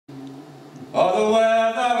Oh, the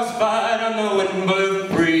weather was fine and the wind blew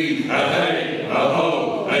free. Hey,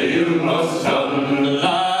 oh, ho, you must come.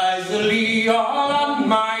 Liza Lee all on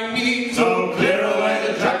my knee. So clear away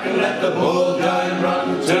the track and let the Bulgine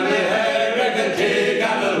run till the hay-rig-a-dig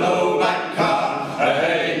and a low-back car.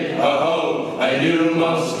 Hey, oh, ho, you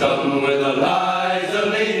must come with a Liza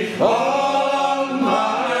Lee all on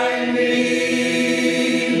my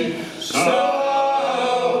knee.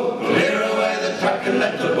 So clear away the track and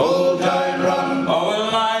let the Bulgine run. Oh,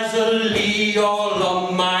 Liza Lee all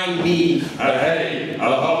on my knee. Hey,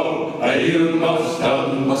 oh, you must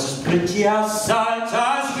come. Was as pretty outside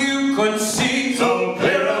as you could see. So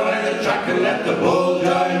clear away the track and let the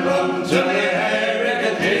Bulgine run till the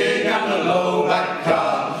hay-rig-a-dig and a low-back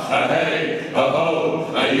car. Hey, oh,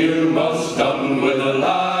 you must come with a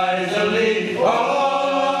Liza Lee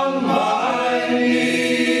on my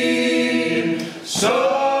knee.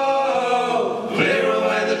 So clear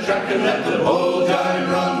away the track and let the Bulgine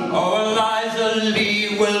run. Oh, Liza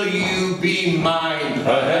Lee, will you be mine?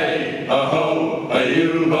 Hey, oh,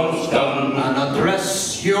 you must come. And I'll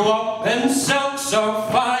dress you up in silk so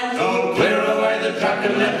fine. So clear away the track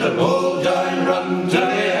and let the Bulgine run till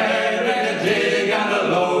the hay-rig-a-dig and a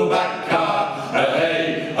low-back car.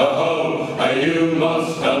 Hey, oh, you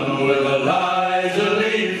must come with a Liza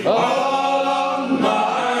Lee all on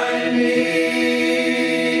my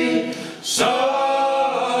knee.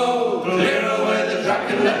 So clear away the track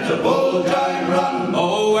and let the Bulgine run.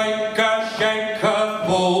 Oh, wake a shake a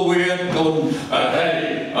full we're done.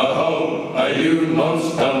 Hey, oh, you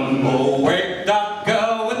must come. Oh, wake that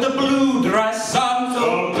girl with the blue dress on.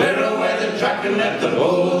 So clear away the track and let the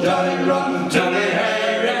Bulgine run till the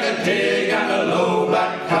hay-rig-a-dig and a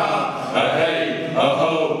low-back car. Hey,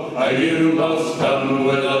 oh, you must come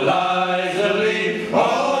with a Liza Lee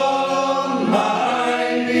on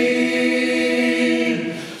my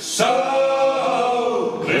knee. So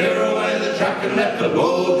clear away the track and let the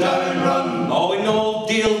Bulgine run. Oh, in Old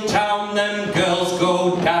Deal Town, them girls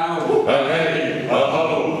go down. Hey,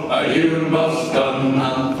 oh, you must come.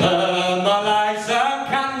 And the Liza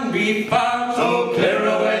can be found. So clear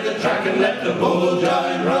away the track and let the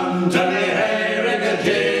Bulgine run till the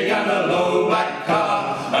hay-rig-a-dig and a low-back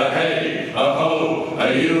car. Hey, oh,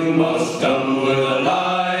 you must come with a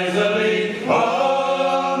Liza Lee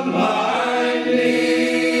on my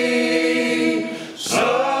knee. So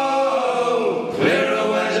clear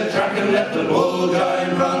away the track and let the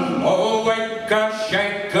Bulgine run. Oh, wake a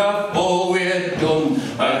shake a full we're done.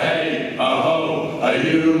 Hey, oh,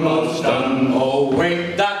 you must come. Oh,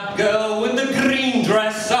 wake that girl with the green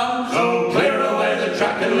dress on. So clear away the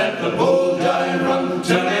track and let the Bulgine run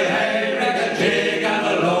till the hay-rig-a-dig and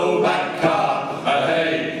a low-back car.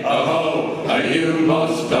 Hey, oh, you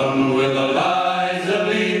must come with a Liza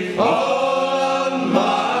Lee on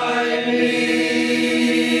my knee.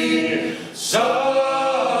 So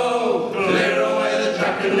clear away the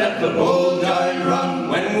track and let the Bulgine run.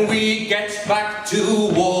 When we get back to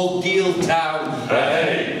Old Deal Town,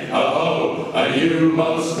 Hey, oh, you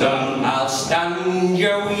must come. I'll stand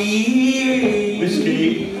your wee.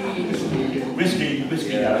 Whiskey. Whiskey.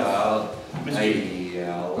 Yeah. Whiskey.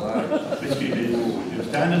 Yeah. Whiskey. Your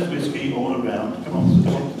standard whiskey all around. Come on.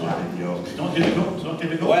 It's not difficult. It's not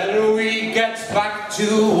difficult. When we get back to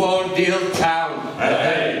Old Deal Town,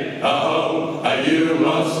 Hey, oh, you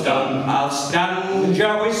must come. I'll stand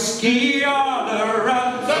your whiskey all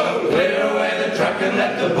around. So clear away the track and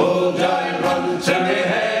let the Bulgine run till the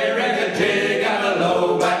hay-rig-a-dig and a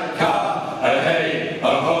low-back car. Hey,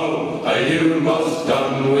 oh, you must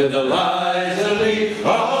come with a Liza Lee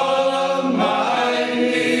all on my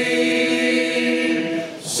knee.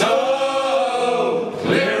 So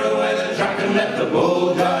clear away the track and let the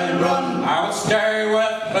Bulgine run. I'll stay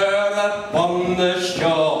with her upon the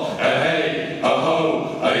shore. Hey,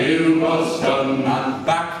 oh, you must come. And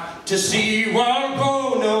back to sea we'll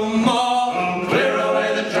go no more. Clear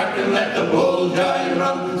away the track and let the Bulgine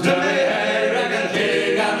run till the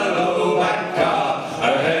hay-rig-a-dig and a low-back car.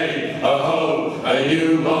 Hey, oh,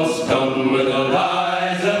 you must come with a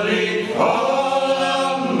Liza Lee all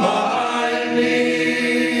on my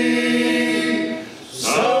knee.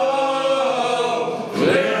 So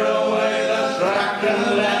clear away the track and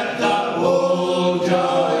let